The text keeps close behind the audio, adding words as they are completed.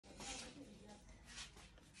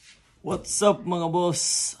What's up mga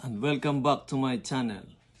boss and welcome back to my channel.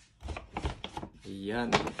 Ayan.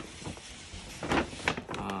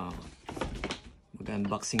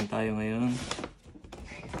 Mag-unboxing tayo ngayon.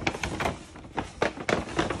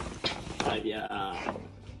 Ayan.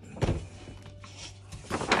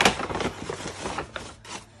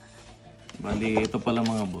 Bali, ito pala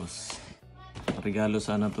mga boss. Regalo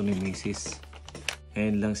sana to ni Mrs.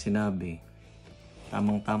 Ngayon lang sinabi.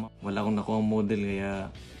 Tamang-tama. Wala akong nakuha model kaya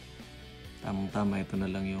tamang-tama ito na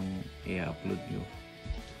lang yung i-upload nyo.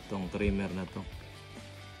 Itong trimmer na to.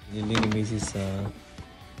 Binili ni Mrs. sa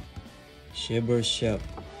Shaver Shop.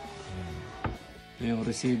 Ito yung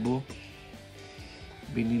resibo.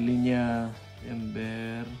 Binili niya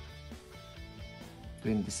December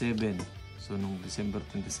 27. So nung December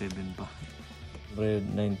 27 pa.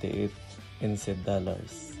 $198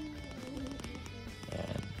 dollars.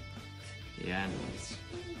 Ayan. Ayan.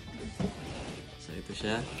 So ito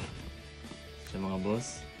siya. Sa mga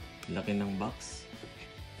boss, laki ng box.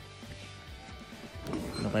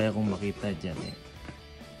 Ano kaya kung makita dyan eh.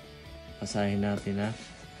 Pasahin natin ha.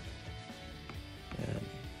 Ayan.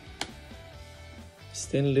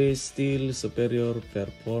 Stainless steel superior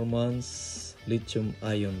performance lithium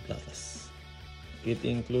ion plus. Kit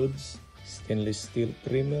includes stainless steel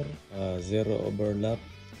trimmer, zero overlap,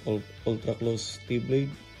 ultra close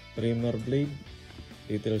T-blade, trimmer blade,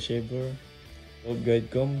 detail shaver, road guide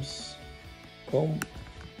combs, comb,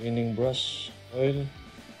 cleaning brush, oil,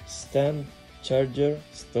 stand, charger,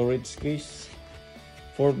 storage case,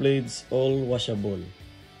 4 blades all washable.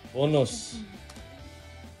 Bonus,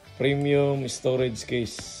 premium storage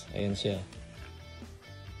case. Ayan siya.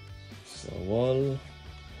 So, Wahl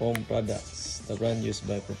home products. The brand used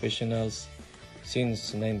by professionals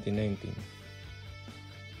since 1919.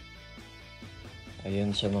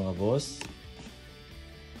 Ayan siya mga boss.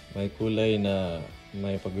 May kulay na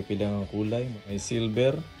may pagpipilang ang kulay. May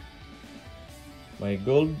silver, may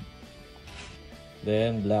gold,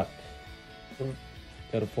 then black.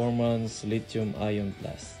 Performance lithium ion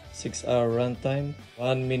plus. 6-hour runtime,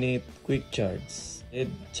 1 minute quick charge.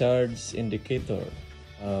 Head charge indicator.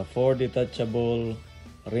 4 detachable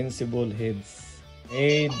rinsable heads.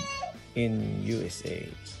 Made in USA.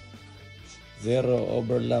 Zero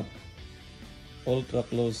overlap. Ultra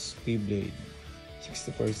close T-blade.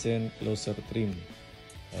 60% closer trim.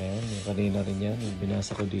 Ayan, yung kanina rin yan. Yung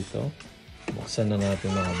binasa ko dito. Buksan na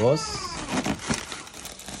natin mga boss.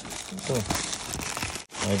 Ito.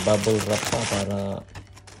 May bubble wrap pa para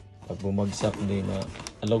pag bumagsak din na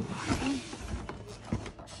alog.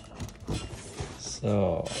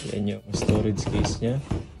 So, yan yung storage case niya.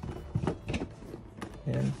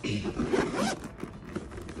 Ayan.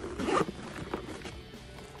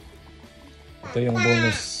 Ito yung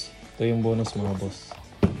bonus. Ito yung bonus mga boss.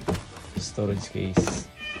 Storage case.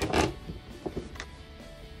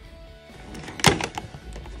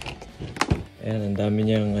 Ayan, ang dami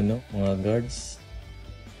niyang mga guards.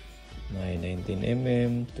 May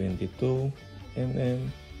 19mm, 22mm,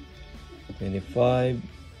 25,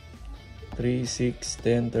 3, 6,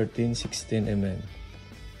 10, 13, 16mm.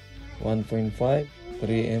 1.5,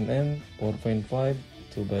 3mm, 4.5,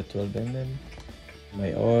 2x12mm.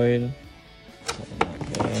 May oil.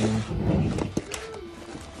 Ayan.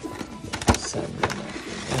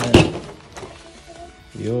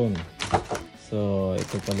 Yun. So,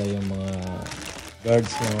 ito pala yung mga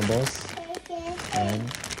guards mga boss. Ayan.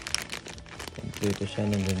 Kompleto siya.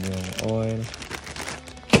 Nandun yung oil.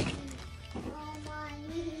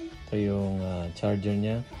 Ito yung charger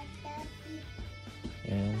niya.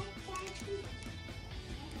 Ayan.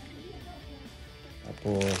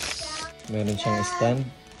 Tapos, meron siyang stand.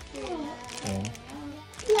 Ayan.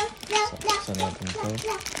 Saksan natin ito.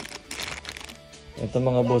 Ito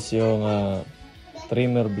mga boss yung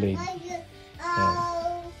trimmer blade. Ayan.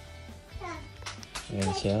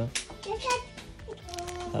 Ayan siya.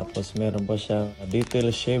 Tapos meron pa siyang detail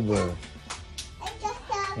shaver.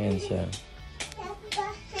 Ayan siya.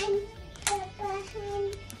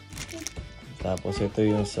 Tapos ito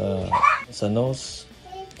yung sa nose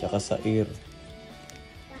tsaka sa ear.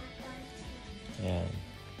 Ayan.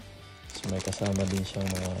 So may kasama din siyang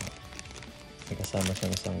may kasama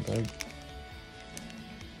siyang isang guard.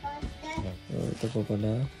 So, ito po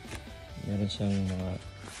pala, meron siyang mga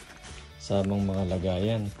samang mga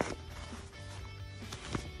lagayan.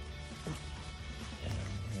 Ayan,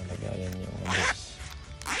 mga lagayan yung mga boss.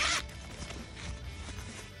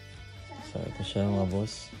 So, ito siya mga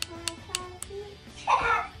boss.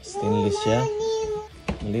 Stainless siya.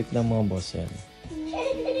 Maliit lang mga boss yan.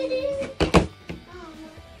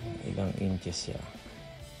 Ilang inches siya.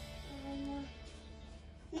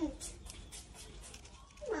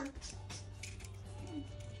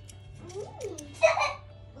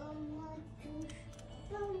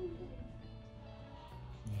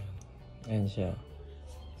 Ayan siya.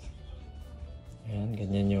 Ayan,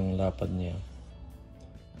 ganyan yung lapad niya.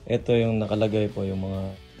 Ito yung nakalagay po yung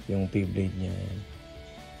P-blade niya. Ayan.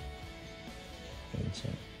 Ayan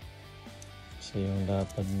siya. So yung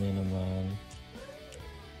lapad niya naman,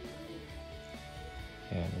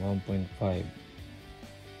 ayan, 1.5.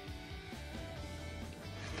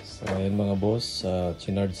 So ayan mga boss,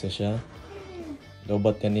 chinards ko siya.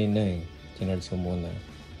 Lobat kanina eh, chinards ko muna.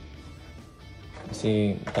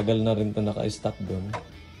 Kasi tagal na rin to naka-stock doon.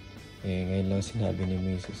 Eh ngayon lang sinabi ni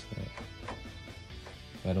Mrs. na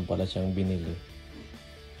meron pala siyang binili.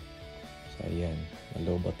 So ayan,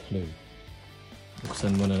 nalobat tuloy.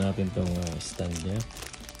 Buksan muna natin tong stand niya.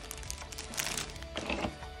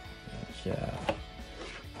 Ayan siya.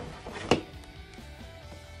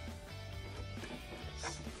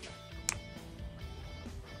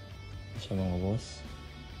 Siya mga boss.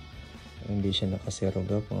 Hindi siya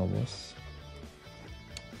nakaserogap mga boss.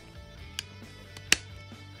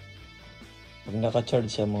 Pag naka-charge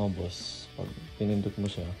siya mga boss, pag pinindot mo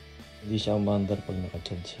siya, hindi siya umandar pag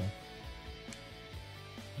naka-charge siya.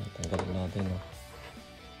 Tanggalin natin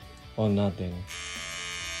on natin.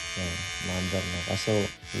 Ayan, umandar na. Kaso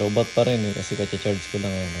lowbat pa rin eh, kasi kacha-charge ko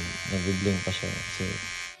lang ngayon. Nag-blink pa siya kasi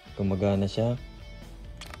gumagana siya.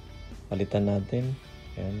 Palitan natin.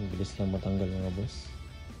 Ayan, bilis lang matanggal mga boss.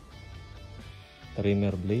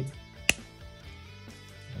 Trimmer blade.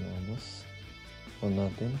 Ayan mga boss. On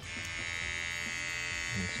natin.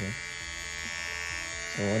 Ayan siya.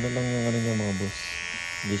 So ano lang yung ano niya mga boss.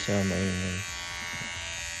 Hindi siya maingay.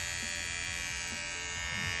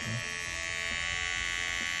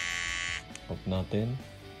 Off natin.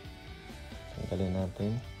 Tanggalin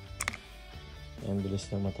natin. Ayan,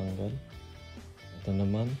 bilis lang matanggal. Ito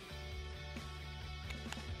naman.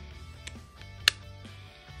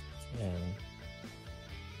 Ayan.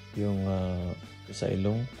 Yung sa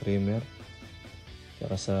ilong, trimmer.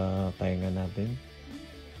 Saka sa tainga natin.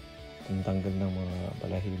 Tanggal ng mga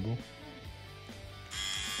balahibo.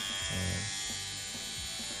 Ayan.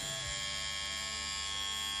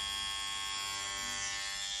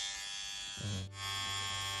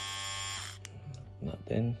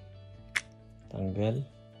 Natin. Tanggal.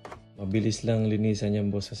 Mabilis lang linisan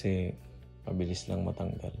yan boss kasi mabilis lang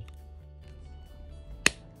matanggal.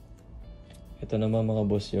 Ito naman mga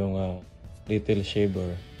boss yung little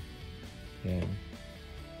shaver. Yan.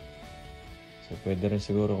 So pwede rin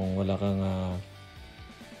siguro kung wala kang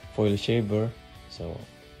foil shaver. So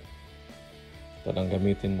ito lang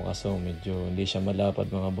gamitin mo kaso medyo hindi siya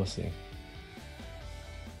malapad mga boss eh.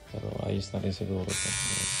 Pero ayos na rin siguro ito.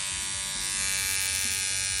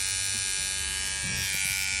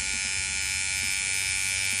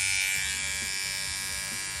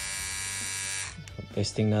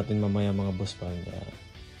 Testing natin mamaya mga boss pa.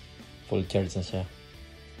 Full charge na siya.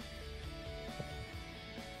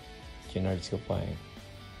 Chinards ko pa eh.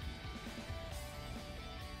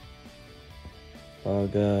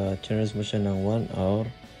 Pag chinards mo siya ng 1 hour,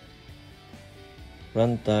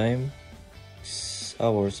 runtime 6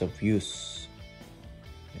 hours of use.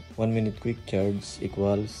 1 minute quick charge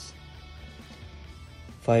equals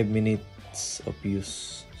 5 minutes of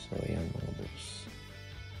use. So ayan mga boss.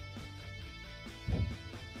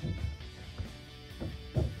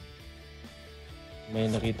 May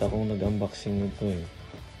nakita kong nag-unboxing nito eh.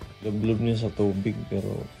 Lublob niya sa tubig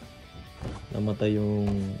pero namatay yung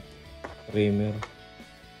primer.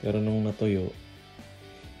 Pero nung natuyo,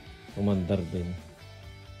 umandar din.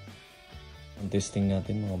 Ang testing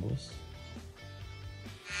natin mga boss.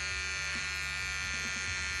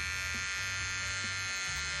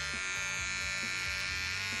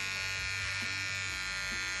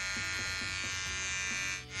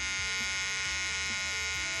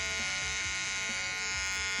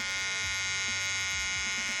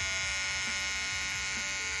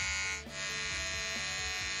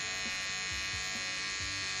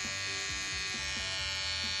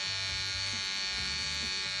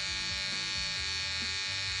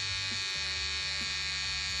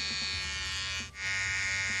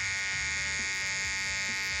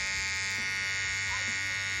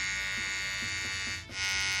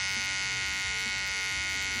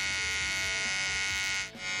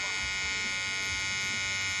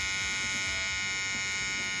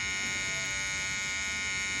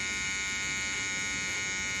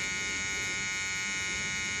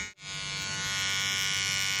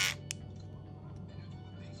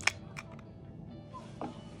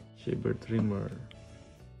 Shaver trimmer.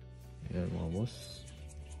 Ayan mga boss.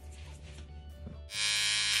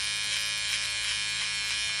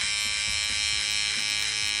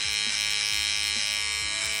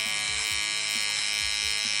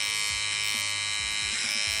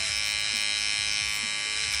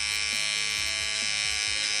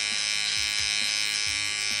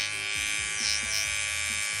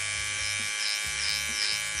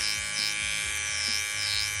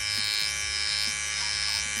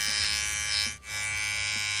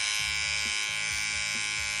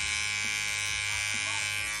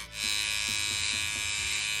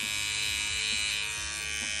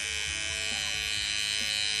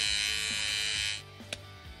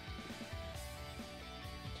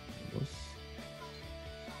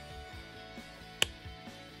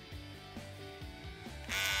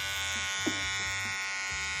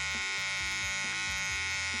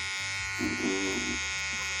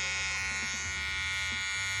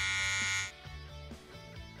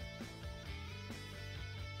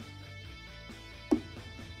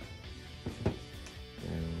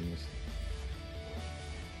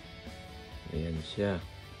 Yan siya.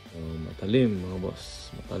 So, matalim mga boss.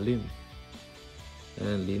 Matalim.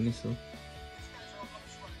 Yan, linis oh.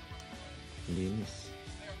 Linis.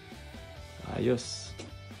 Ayos.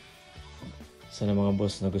 Sana mga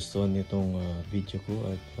boss nagustuhan nitong video ko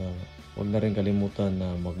at huwag na rin kalimutan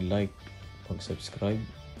na mag-like, mag-subscribe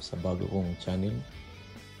sa bago kong channel.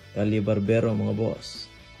 Kali Barbero mga boss.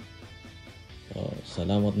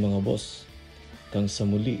 Salamat mga boss. Hanggang sa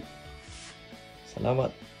muli. Salamat.